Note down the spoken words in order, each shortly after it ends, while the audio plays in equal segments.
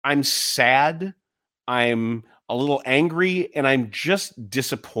I'm sad. I'm a little angry, and I'm just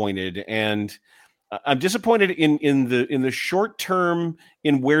disappointed. And I'm disappointed in the short term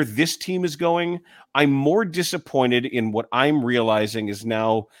in where this team is going. I'm more disappointed in what I'm realizing is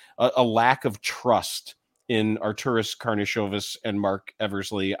now a lack of trust in Arturas Karnisovas and Mark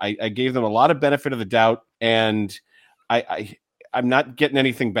Eversley. I gave them a lot of benefit of the doubt, and I I'm not getting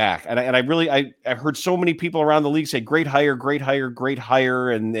anything back. And I heard so many people around the league say, great hire, great hire, great hire.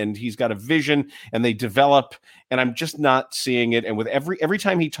 And he's got a vision and they develop, and I'm just not seeing it. And with every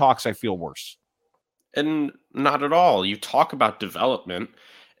time he talks, I feel worse. And not at all. You talk about development,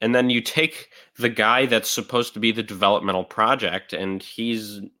 and then you take the guy that's supposed to be the developmental project, and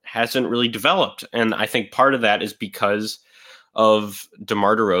hasn't really developed. And I think part of that is because of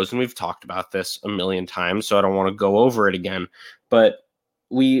DeMar DeRozan. We've talked about this a million times, so I don't want to go over it again. But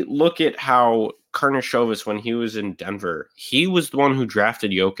we look at how Karnisovas, when he was in Denver, he was the one who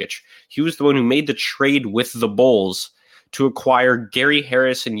drafted Jokic. He was the one who made the trade with the Bulls to acquire Gary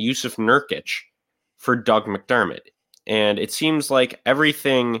Harris and Yusuf Nurkic for Doug McDermott. And it seems like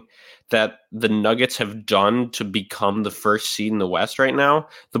everything that the Nuggets have done to become the first seed in the West right now,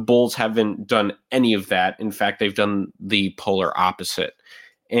 the Bulls haven't done any of that. In fact, they've done the polar opposite.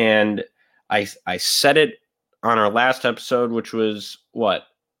 And I said it on our last episode, which was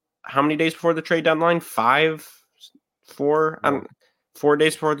how many days before the trade deadline? 4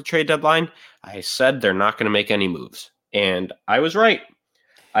 days before the trade deadline. I said they're not going to make any moves. And I was right.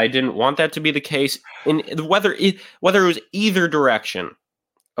 I didn't want that to be the case. In whether it was either direction,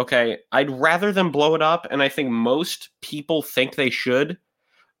 okay, I'd rather them blow it up, and I think most people think they should.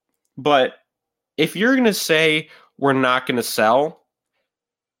 But if you're going to say we're not going to sell,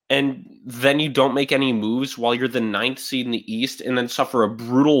 and then you don't make any moves while you're the 9th seed in the East, and then suffer a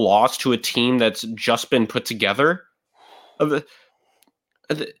brutal loss to a team that's just been put together,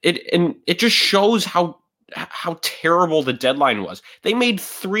 it just shows how terrible the deadline was. They made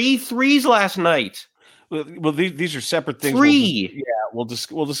 3 threes last night. Well, these are separate things. 3. We'll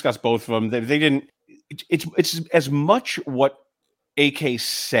discuss both of them. They didn't. It's as much what AK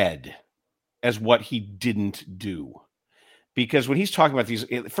said as what he didn't do. Because when he's talking about these,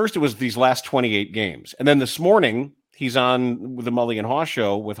 first it was these last 28 games, and then this morning he's on with the Mully and Haw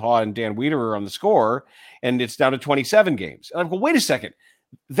show with Haw and Dan Wiederer on the score, and it's down to 27 games. And I'm going, wait a second,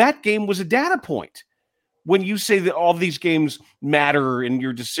 that game was a data point. When you say that all these games matter in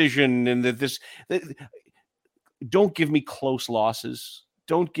your decision, and don't give me close losses.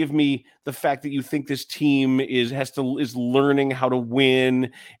 Don't give me the fact that you think this team is learning how to win.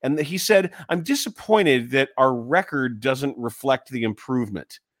 And he said, I'm disappointed that our record doesn't reflect the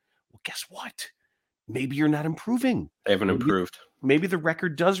improvement. Well, guess what? Maybe you're not improving. They haven't improved. Maybe the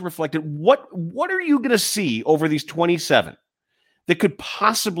record does reflect it. What are you going to see over these 27 that could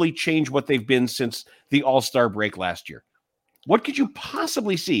possibly change what they've been since the All-Star break last year? What could you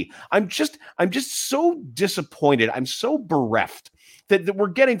possibly see? I'm just so disappointed. I'm so bereft that we're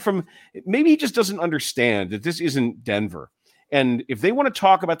getting from, maybe he just doesn't understand that this isn't Denver. And if they want to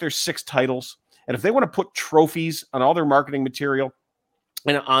talk about their 6 titles, and if they want to put trophies on all their marketing material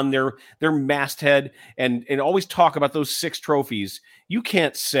and on their masthead and always talk about those 6 trophies, you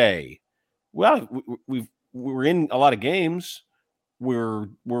can't say, well, we're in a lot of games. We're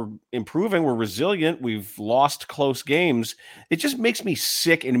improving. We're resilient. We've lost close games. It just makes me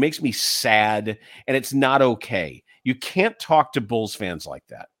sick and it makes me sad, and it's not okay. You can't talk to Bulls fans like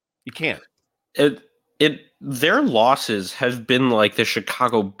that. You can't. Their losses have been like the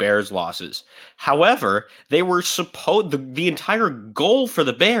Chicago Bears losses. However, they were the entire goal for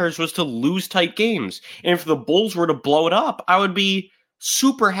the Bears was to lose tight games. And if the Bulls were to blow it up, I would be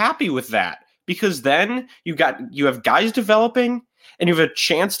super happy with that, because then you have guys developing, and you have a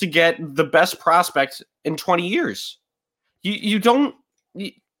chance to get the best prospect in 20 years. You don't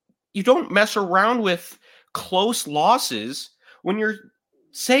mess around with close losses when you're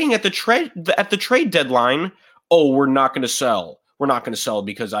saying at the trade deadline, oh, we're not going to sell. We're not going to sell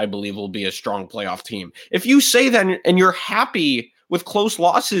because I believe we'll be a strong playoff team. If you say that and you're happy with close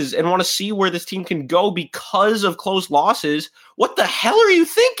losses and want to see where this team can go because of close losses, what the hell are you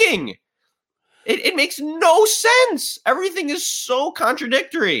thinking? It makes no sense. Everything is so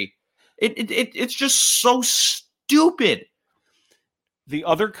contradictory. It's just so stupid. The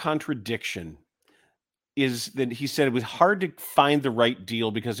other contradiction is that he said it was hard to find the right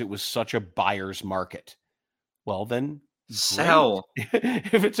deal because it was such a buyer's market. Well, then sell.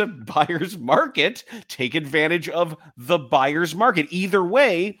 If it's a buyer's market, take advantage of the buyer's market. Either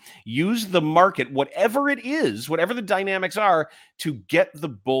way, use the market, whatever it is, whatever the dynamics are, to get the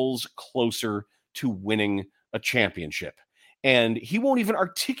Bulls closer to winning a championship. And he won't even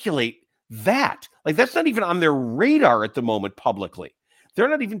articulate that. Like, that's not even on their radar at the moment publicly. They're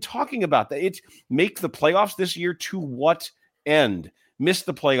not even talking about that. It's make the playoffs this year to what end? Miss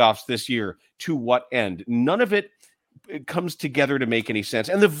the playoffs this year to what end? None of it comes together to make any sense.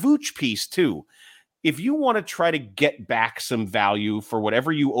 And the Vooch piece, too. If you want to try to get back some value for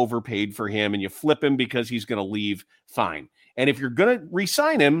whatever you overpaid for him and you flip him because he's going to leave, fine. And if you're going to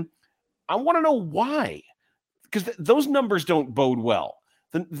re-sign him, I want to know why. Because those numbers don't bode well.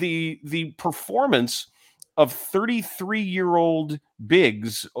 The performance of 33-year-old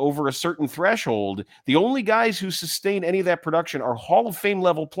bigs over a certain threshold, the only guys who sustain any of that production are Hall of Fame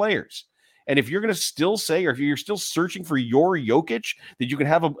level players. And if you're going to still say, or if you're still searching for your Jokic, that you can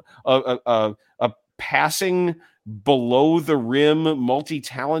have a passing below the rim,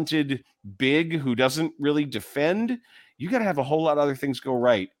 multi-talented big who doesn't really defend, you got to have a whole lot of other things go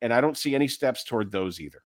right. And I don't see any steps toward those either.